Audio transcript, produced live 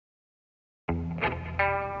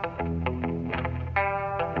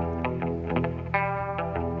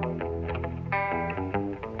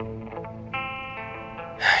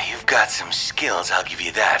got some skills, I'll give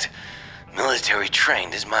you that. Military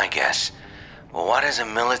trained is my guess. Well, what is a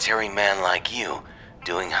military man like you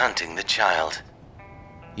doing hunting the child?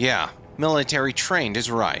 Yeah, military trained is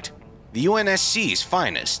right. The UNSC's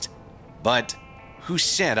finest. But who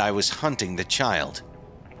said I was hunting the child?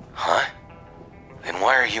 Huh? Then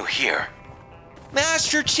why are you here?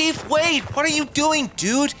 Master Chief, wait! What are you doing,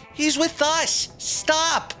 dude? He's with us!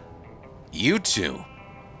 Stop! You two.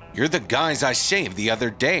 You're the guys I saved the other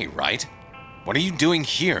day, right? What are you doing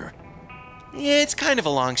here? Yeah, it's kind of a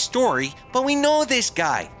long story, but we know this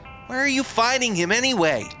guy. Why are you fighting him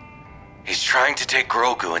anyway? He's trying to take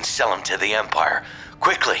Grogu and sell him to the Empire.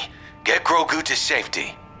 Quickly, get Grogu to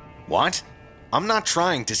safety. What? I'm not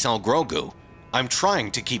trying to sell Grogu. I'm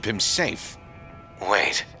trying to keep him safe.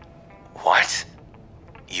 Wait, what?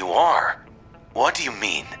 You are? What do you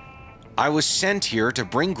mean? I was sent here to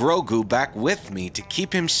bring Grogu back with me to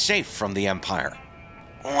keep him safe from the Empire.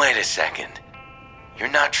 Wait a second.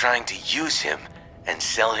 You're not trying to use him and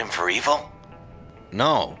sell him for evil?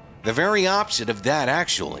 No, the very opposite of that,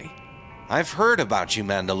 actually. I've heard about you,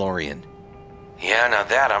 Mandalorian. Yeah, now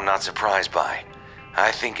that I'm not surprised by.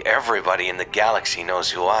 I think everybody in the galaxy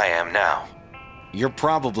knows who I am now. You're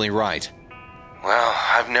probably right. Well,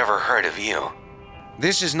 I've never heard of you.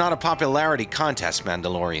 This is not a popularity contest,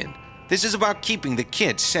 Mandalorian. This is about keeping the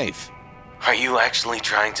kids safe. Are you actually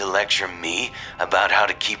trying to lecture me about how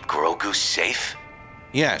to keep Grogu safe?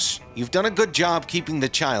 Yes, you've done a good job keeping the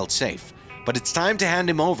child safe, but it's time to hand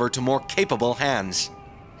him over to more capable hands.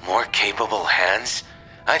 More capable hands?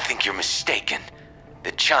 I think you're mistaken.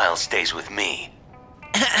 The child stays with me.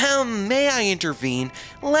 May I intervene?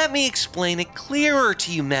 Let me explain it clearer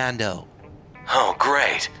to you, Mando. Oh,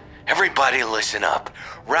 great. Everybody listen up.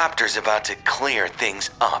 Raptor's about to clear things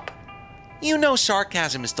up. You know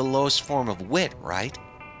sarcasm is the lowest form of wit, right?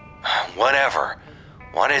 Whatever.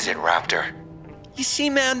 What is it, Raptor? You see,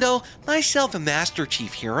 Mando, myself and Master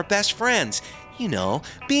Chief here are best friends. You know,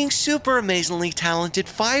 being super amazingly talented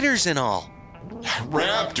fighters and all.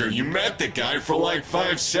 Raptor, you met the guy for like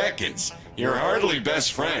 5 seconds. You're hardly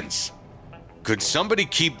best friends. Could somebody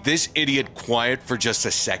keep this idiot quiet for just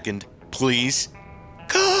a second, please?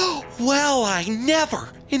 Well, I never,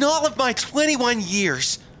 in all of my 21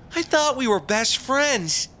 years, I thought we were best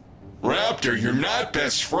friends. Raptor, you're not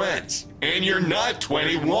best friends. And you're not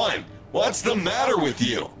 21. What's the matter with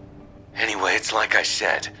you? Anyway, it's like I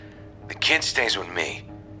said. The kid stays with me.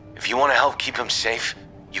 If you want to help keep him safe,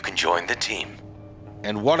 you can join the team.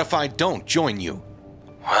 And what if I don't join you?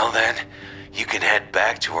 Well then, you can head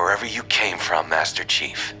back to wherever you came from, Master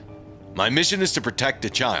Chief. My mission is to protect the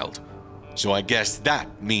child, so I guess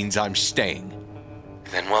that means I'm staying.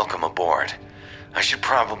 Then welcome aboard. I should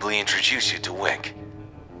probably introduce you to Wick.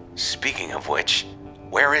 Speaking of which,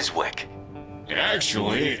 where is Wick?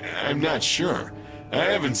 Actually, I'm not sure. I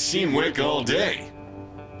haven't seen Wick all day.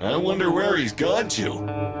 I wonder where he's gone to.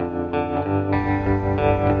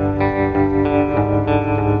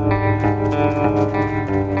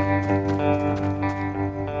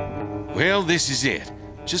 Well, this is it.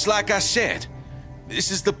 Just like I said.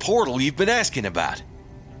 This is the portal you've been asking about.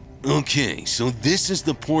 Okay, so this is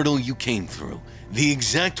the portal you came through. The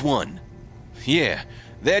exact one. Yeah,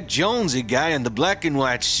 that Jonesy guy in the black and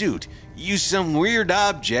white suit used some weird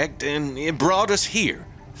object and it brought us here,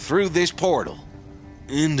 through this portal.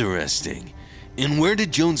 Interesting. And where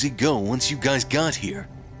did Jonesy go once you guys got here?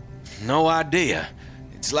 No idea.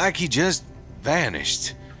 It's like he just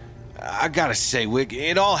vanished. I gotta say, Wick,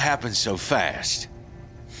 it all happened so fast.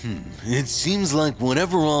 It seems like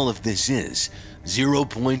whatever all of this is, 0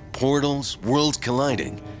 point portals, worlds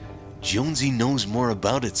colliding, Jonesy knows more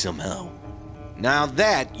about it somehow. Now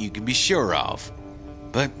that you can be sure of.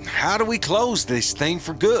 But how do we close this thing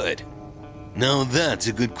for good? Now that's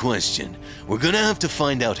a good question. We're gonna have to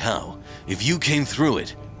find out how. If you came through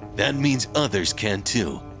it, that means others can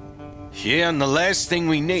too. Yeah, and the last thing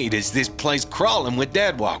we need is this place crawling with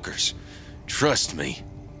deadwalkers. Trust me.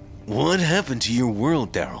 What happened to your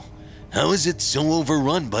world, Daryl? How is it so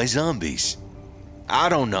overrun by zombies? I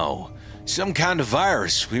don't know. Some kind of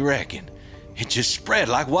virus, we reckon. It just spread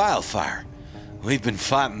like wildfire. We've been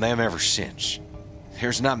fighting them ever since.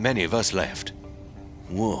 There's not many of us left.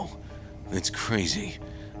 Whoa, that's crazy.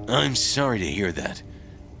 I'm sorry to hear that.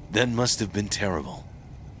 That must have been terrible.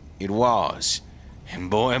 It was. And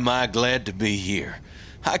boy, am I glad to be here.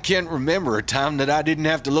 I can't remember a time that I didn't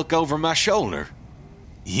have to look over my shoulder.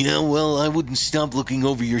 Yeah, well, I wouldn't stop looking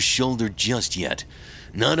over your shoulder just yet.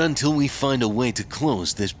 Not until we find a way to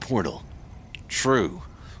close this portal. True.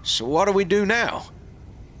 So what do we do now?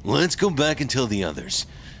 Let's go back and tell the others.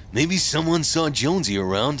 Maybe someone saw Jonesy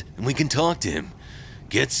around and we can talk to him.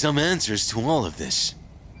 get some answers to all of this.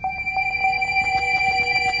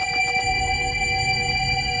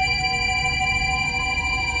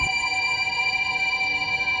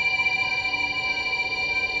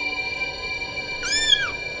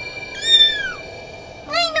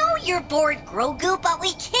 I know you're bored, Grogu, but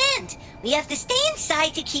we can't. We have to stay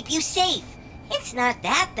inside to keep you safe. It's not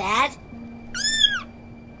that bad.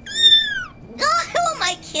 Oh, who am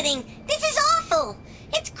I kidding? This is awful.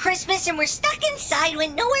 It's Christmas and we're stuck inside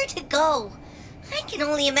with nowhere to go. I can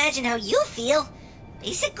only imagine how you feel.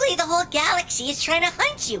 Basically, the whole galaxy is trying to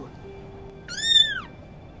hunt you.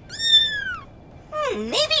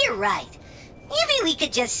 Maybe you're right. Maybe we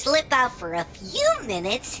could just slip out for a few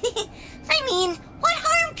minutes. I mean, what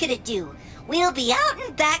harm could it do? We'll be out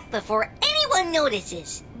and back before anyone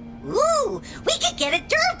notices. Ooh, we could get a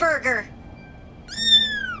Durr Burger.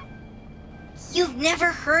 You've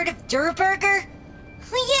never heard of Durr Burger?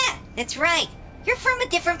 Oh yeah, that's right. You're from a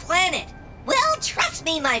different planet. Well, trust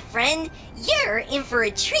me, my friend. You're in for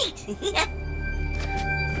a treat.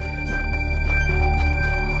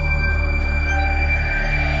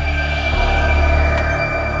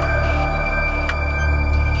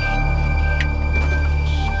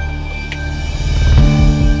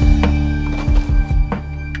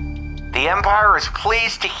 The Empire is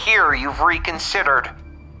pleased to hear you've reconsidered.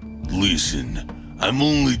 Listen, I'm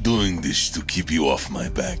only doing this to keep you off my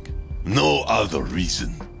back. No other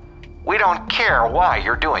reason. We don't care why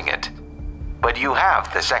you're doing it. But you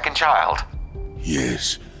have the second child.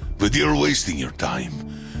 Yes, but you're wasting your time.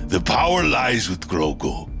 The power lies with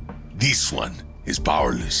Grogu. This one is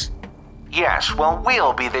powerless. Yes, well,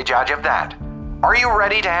 we'll be the judge of that. Are you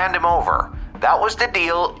ready to hand him over? That was the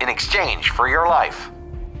deal in exchange for your life.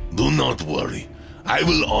 Do not worry. I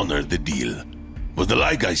will honor the deal. But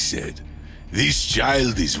like I said, this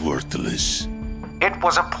child is worthless. It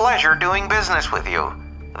was a pleasure doing business with you.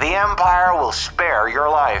 The Empire will spare your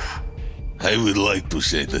life. I would like to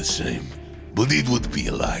say the same, but it would be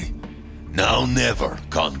a lie. Now never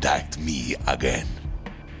contact me again.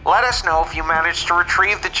 Let us know if you manage to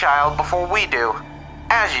retrieve the child before we do.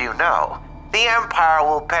 As you know, the Empire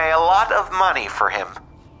will pay a lot of money for him.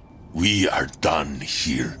 We are done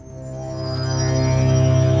here.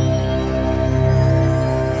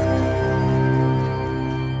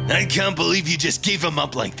 I can't believe you just gave him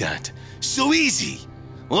up like that. So easy.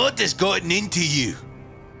 What has gotten into you?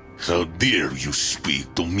 How dare you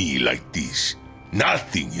speak to me like this?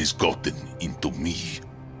 Nothing has gotten into me.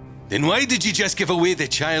 Then why did you just give away the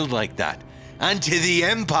child like that? And to the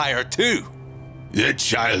Empire too? That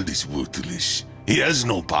child is worthless. He has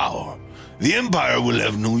no power. The Empire will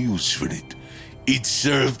have no use for it. It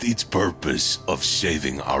served its purpose of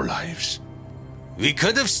saving our lives. We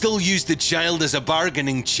could have still used the child as a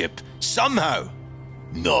bargaining chip, somehow.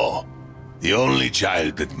 No. The only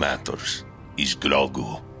child that matters is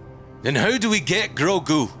Grogu. Then how do we get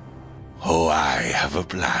Grogu? Oh, I have a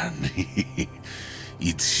plan.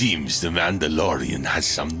 It seems the Mandalorian has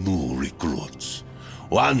some new recruits,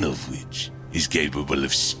 one of which is capable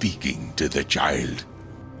of speaking to the child.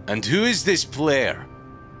 And who is this player?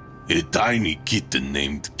 A tiny kitten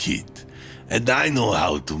named Kit, and I know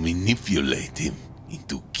how to manipulate him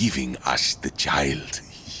into giving us the child.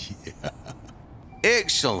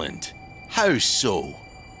 Excellent. How so?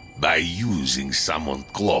 By using someone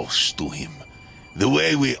close to him, the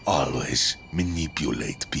way we always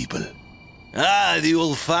manipulate people. Ah, the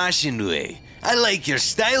old-fashioned way. I like your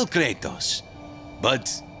style, Kratos.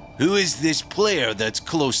 But who is this player that's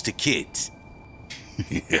close to Kit?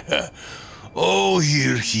 Yeah. Oh,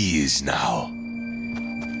 here he is now.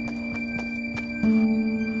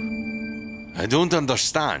 I don't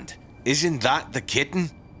understand. Isn't that the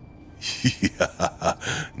kitten? Yeah,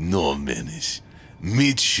 no menace.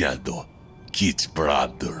 Mid-Shadow, Kit's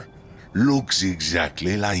brother, looks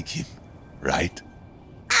exactly like him, right?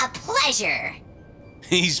 A pleasure.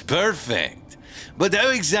 He's perfect. But how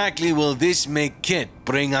exactly will this make Kit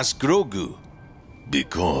bring us Grogu?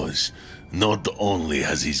 Because not only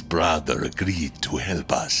has his brother agreed to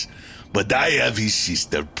help us, but I have his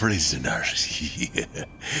sister prisoner.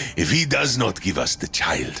 If he does not give us the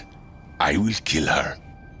child, I will kill her.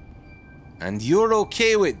 And you're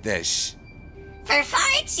okay with this? For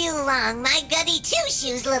far too long, my goody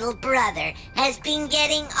two-shoes little brother has been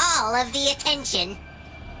getting all of the attention.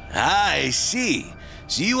 Ah, I see.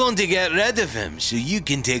 So you want to get rid of him so you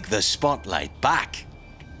can take the spotlight back.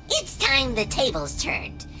 It's time the tables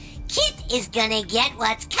turned. Kit is gonna get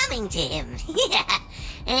what's coming to him.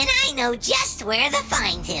 And I know just where to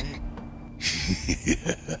find him.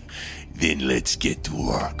 Then let's get to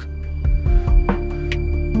work.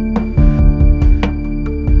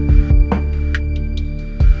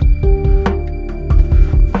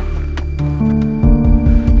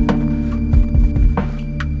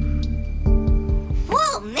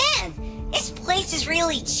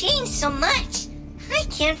 changed so much. I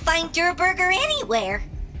can't find Der Burger anywhere.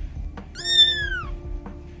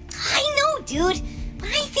 I know, dude, but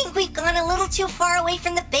I think we've gone a little too far away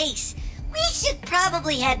from the base. We should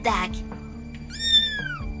probably head back.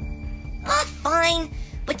 Oh, fine,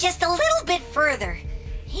 but just a little bit further.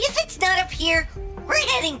 If it's not up here, we're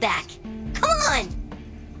heading back. Come on!